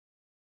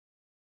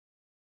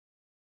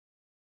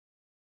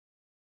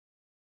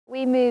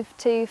We moved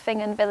to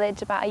Fingan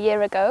village about a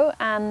year ago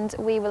and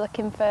we were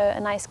looking for a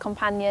nice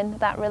companion,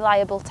 that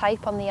reliable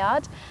type on the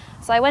yard.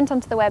 So I went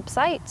onto the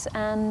website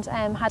and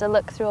had a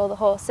look through all the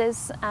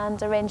horses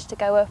and arranged to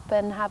go up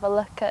and have a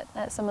look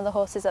at some of the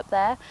horses up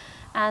there.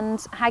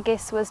 And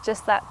Haggis was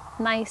just that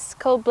nice,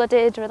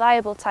 cold-blooded,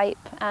 reliable type,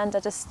 and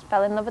I just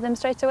fell in love with him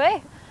straight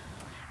away.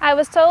 I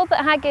was told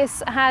that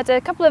Haggis had a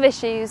couple of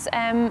issues,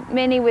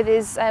 mainly with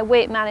his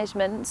weight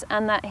management,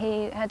 and that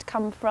he had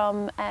come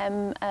from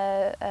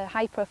a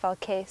high-profile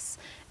case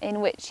in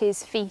which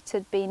his feet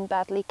had been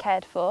badly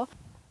cared for.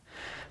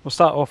 We'll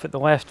start off at the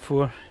left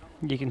fore.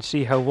 You can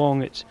see how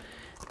long its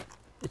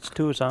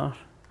toes are.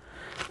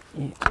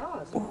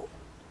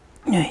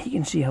 Yeah, you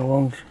can see how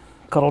long it's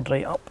curled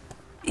right up,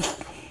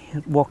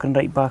 walking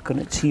right back on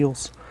its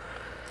heels.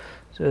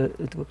 So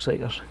it looks like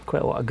there's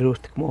quite a lot of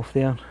growth to come off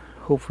there.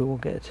 Hopefully we'll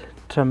get it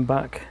trimmed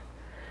back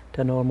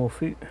to a normal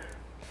foot.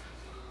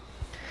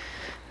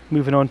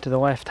 Moving on to the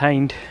left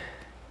hind,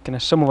 kind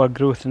of similar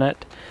growth in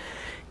it.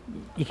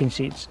 You can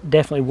see it's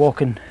definitely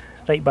walking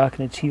right back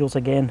on its heels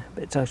again,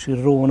 but it's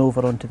actually rolling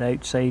over onto the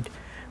outside,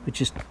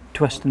 which is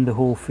twisting the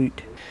whole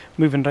foot.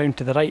 Moving round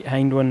to the right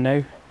hind one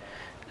now.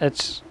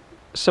 It's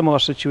a similar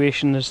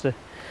situation as the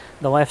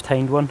left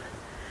hind one.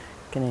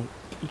 You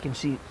can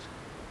see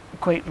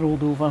it's quite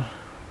rolled over,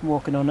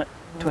 walking on it,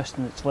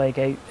 twisting its leg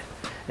out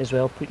as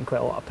well, putting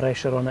quite a lot of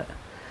pressure on it,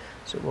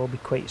 so it will be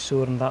quite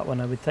sore on that one,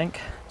 I would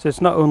think. So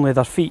it's not only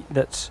their feet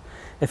that's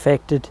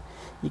affected.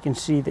 You can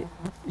see that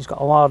he's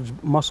got a large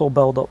muscle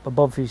build up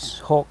above his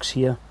hocks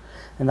here,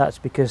 and that's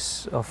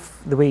because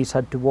of the way he's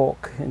had to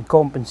walk and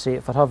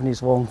compensate for having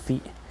his long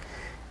feet.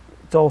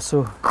 It's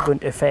also going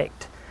to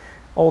affect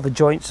all the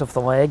joints of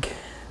the leg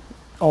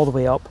all the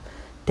way up.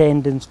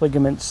 Tendons,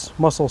 ligaments,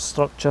 muscle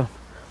structure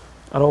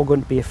are all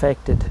going to be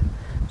affected.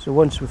 So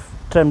once we've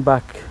trimmed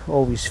back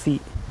all his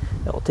feet,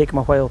 it'll take him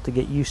a while to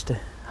get used to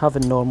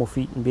having normal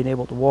feet and being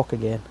able to walk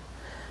again.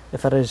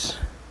 If there is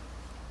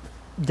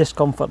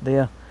discomfort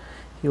there,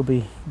 he'll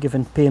be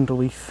given pain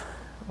relief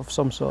of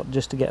some sort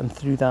just to get him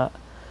through that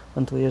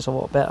until he is a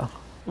lot better.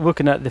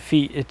 Looking at the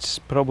feet, it's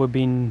probably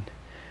been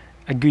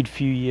a good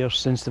few years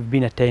since they've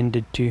been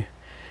attended to.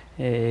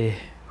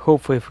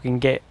 Hopefully if we can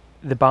get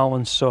the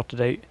balance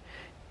sorted out,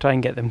 try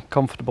and get them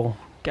comfortable,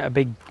 get a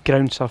big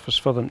ground surface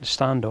for them to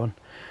stand on,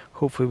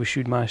 hopefully we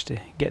should manage to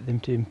get them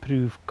to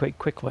improve quite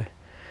quickly.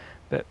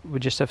 But we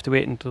just have to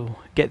wait until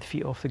get the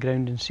feet off the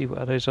ground and see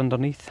what there is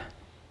underneath.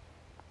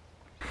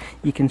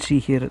 You can see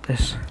here at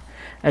this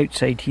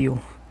outside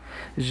heel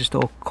is just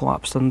all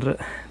collapsed under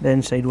it. The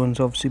inside one's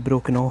obviously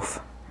broken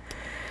off.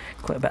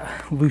 Quite a bit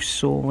of loose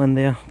sole in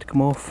there to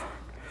come off.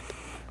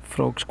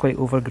 Frog's quite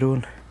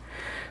overgrown.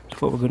 So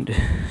what we're going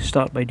to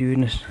start by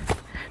doing is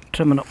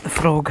trimming up the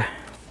frog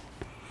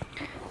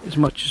as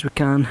much as we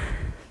can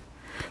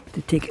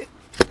to take it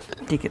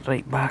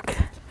right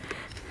back,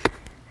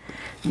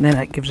 and then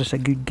that gives us a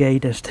good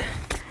guide as to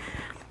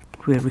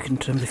where we can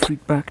trim the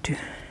foot back to.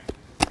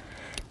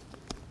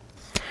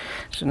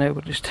 So now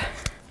we're just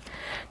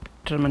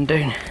trimming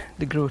down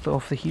the growth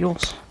off the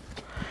heels,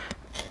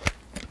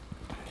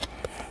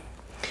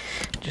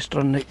 just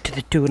running out to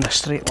the toe in a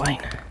straight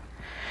line.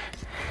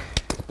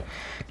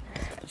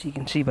 As you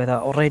can see by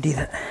that already,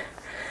 that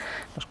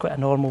there's quite a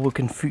normal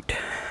looking foot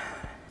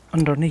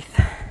underneath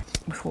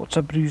with lots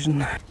of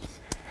bruising.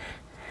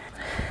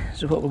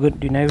 So what we're going to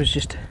do now is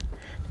just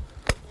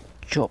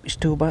chop his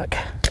toe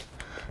back.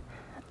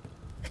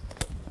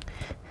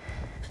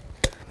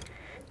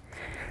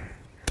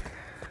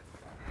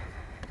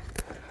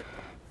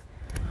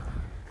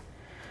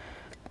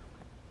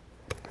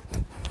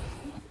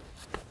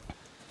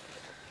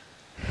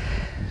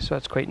 So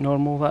that's quite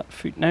normal, that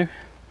foot now.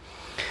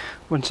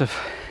 Once I've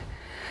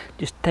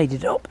just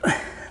tidied it up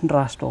and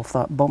rasped off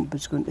that bump,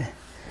 it's going to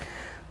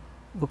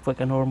look like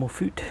a normal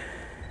foot.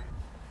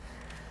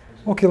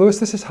 Okay, Lewis,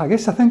 this is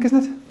Haggis, I think,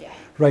 isn't it? Yeah.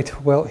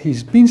 Right, well,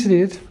 he's been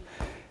sedated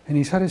and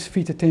he's had his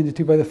feet attended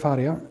to by the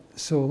farrier,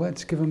 so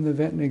let's give him the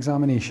veterinary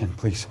examination,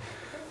 please.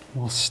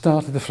 We'll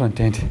start at the front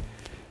end.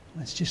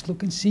 Let's just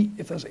look and see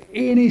if there's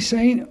any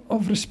sign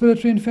of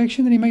respiratory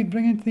infection that he might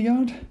bring into the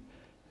yard.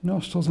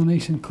 Nostrils are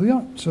nice and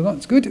clear, so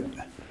that's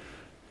good.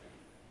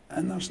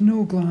 And there's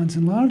no glands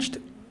enlarged,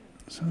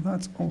 so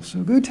that's also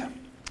good.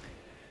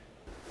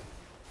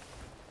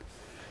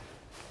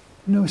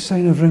 No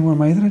sign of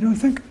ringworm either, I don't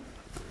think.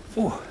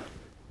 Oh.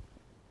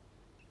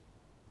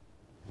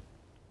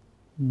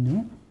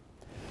 No.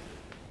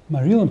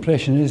 My real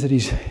impression is that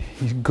he's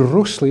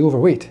grossly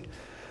overweight.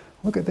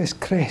 Look at this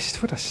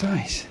crest, what a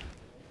size.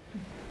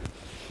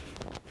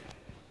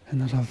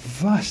 And there's a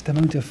vast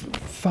amount of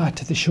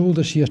fat at the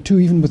shoulders here too,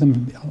 even with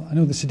him. I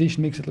know the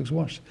sedation makes it look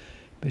worse,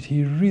 but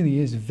he really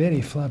is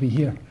very flabby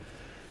here.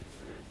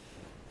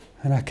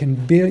 And I can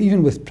bear,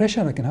 even with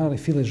pressure, I can hardly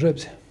feel his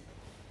ribs.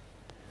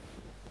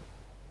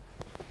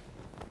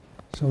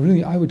 So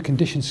really, I would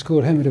condition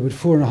score him at about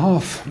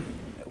 4.5,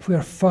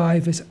 where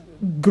 5 is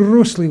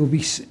grossly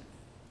obese.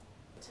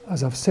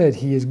 As I've said,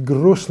 he is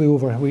grossly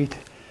overweight,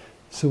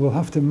 So we'll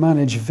have to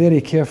manage very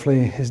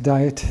carefully his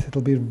diet.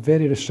 It'll be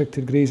very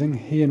restricted grazing,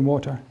 hay and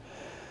water.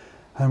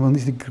 And we'll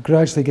need to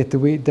gradually get the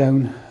weight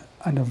down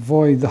and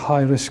avoid the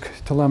high risk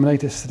to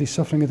laminitis that he's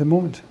suffering at the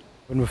moment.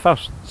 When we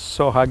first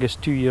saw Haggis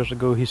 2 years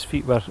ago, his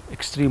feet were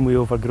extremely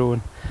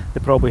overgrown. They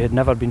probably had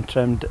never been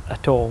trimmed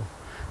at all.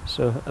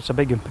 So it's a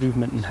big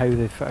improvement in how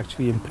they've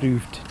actually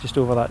improved just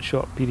over that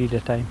short period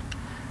of time.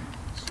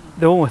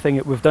 The only thing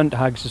that we've done to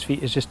Haggis's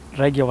feet is just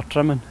regular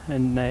trimming,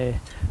 and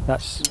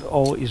that's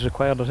all he's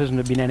required. There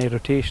hasn't been any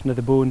rotation of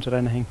the bones or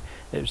anything.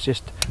 It was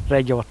just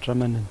regular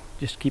trimming and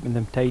just keeping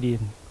them tidy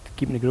and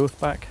keeping the growth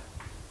back.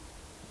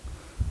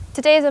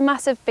 Today is a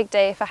massive big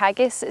day for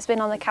Haggis. It's been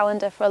on the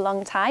calendar for a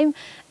long time.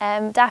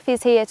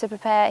 Daffy's here to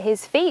prepare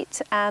his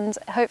feet, and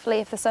hopefully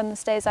if the sun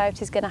stays out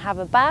he's going to have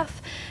a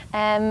bath.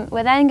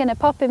 We're then going to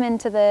pop him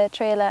into the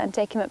trailer and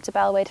take him up to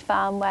Belwade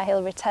Farm where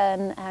he'll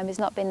return. He's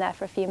not been there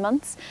for a few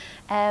months.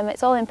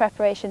 It's all in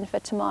preparation for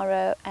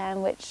tomorrow,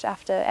 which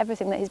after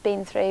everything that he's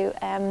been through,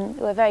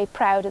 we're very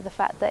proud of the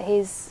fact that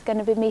he's going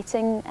to be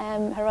meeting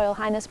Her Royal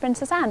Highness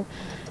Princess Anne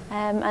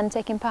and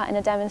taking part in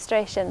a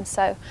demonstration.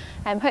 So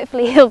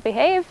hopefully he'll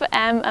behave.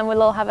 And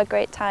we'll all have a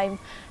great time.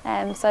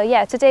 So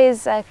yeah, today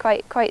is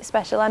quite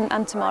special,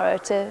 and tomorrow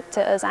to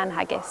us and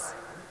Haggis.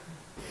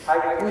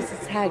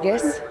 Mrs.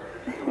 Haggis,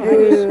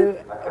 who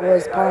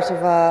was part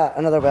of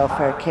another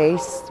welfare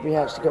case. We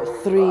actually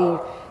got 3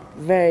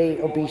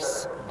 very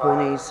obese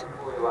ponies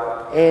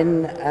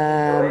in.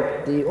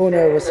 The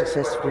owner was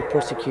successfully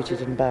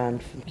prosecuted and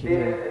banned from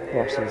keeping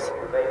horses.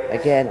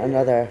 Again,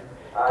 another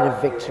kind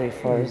of victory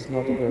for us.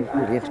 Not that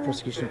we're really into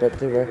prosecution, but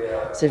they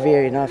were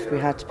severe enough. We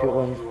had to put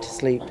one to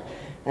sleep.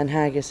 And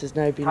Haggis has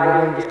now been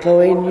rehomed with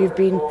Chloe, and you've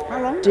been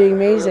doing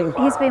amazing.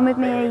 He's been with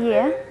me a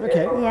year.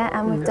 Okay. Yeah,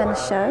 and we've done a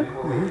show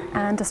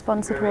and a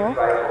sponsored walk.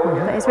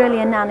 But he's really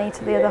a nanny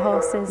to the other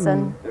horses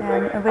and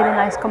a really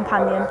nice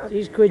companion.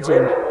 He's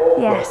quizzing.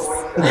 Yes.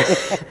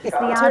 He's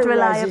the yard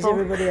reliable.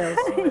 Everybody else.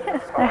 Yeah.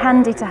 They're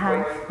handy to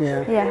have.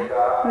 Yeah.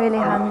 Yeah, really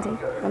handy.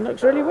 And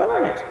looks really well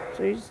on it.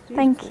 So he's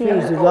Thank you.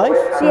 He's life.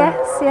 So.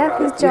 Yes, yeah,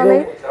 he's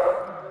jolly.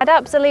 I'd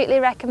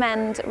absolutely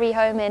recommend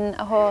rehoming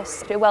a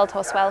horse through World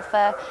Horse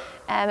Welfare.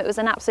 It was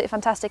an absolutely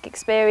fantastic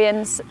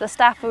experience. The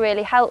staff were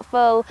really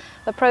helpful.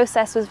 The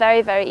process was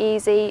very, very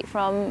easy,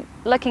 from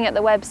looking at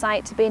the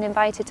website to being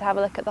invited to have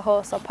a look at the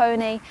horse or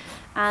pony.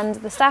 And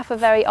the staff were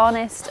very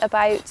honest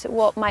about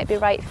what might be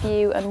right for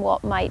you and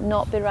what might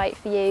not be right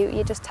for you.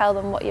 You just tell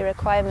them what your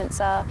requirements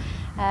are.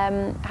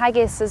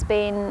 Haggis has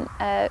been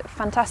a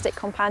fantastic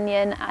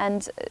companion,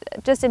 and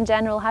just in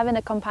general, having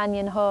a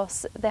companion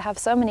horse, they have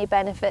so many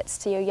benefits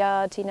to your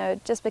yard. You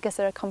know, just because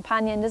they're a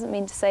companion doesn't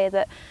mean to say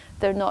that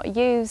they're not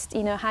used.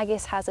 You know,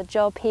 Haggis has a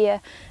job here,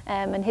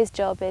 and his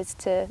job is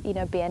to, you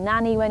know, be a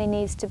nanny when he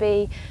needs to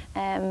be,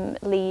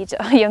 lead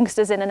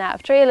youngsters in and out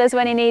of trailers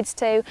when he needs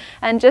to,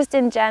 and just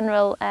in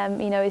general,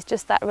 you know, he's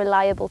just that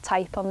reliable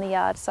type on the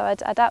yard. So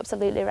I'd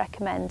absolutely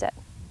recommend it.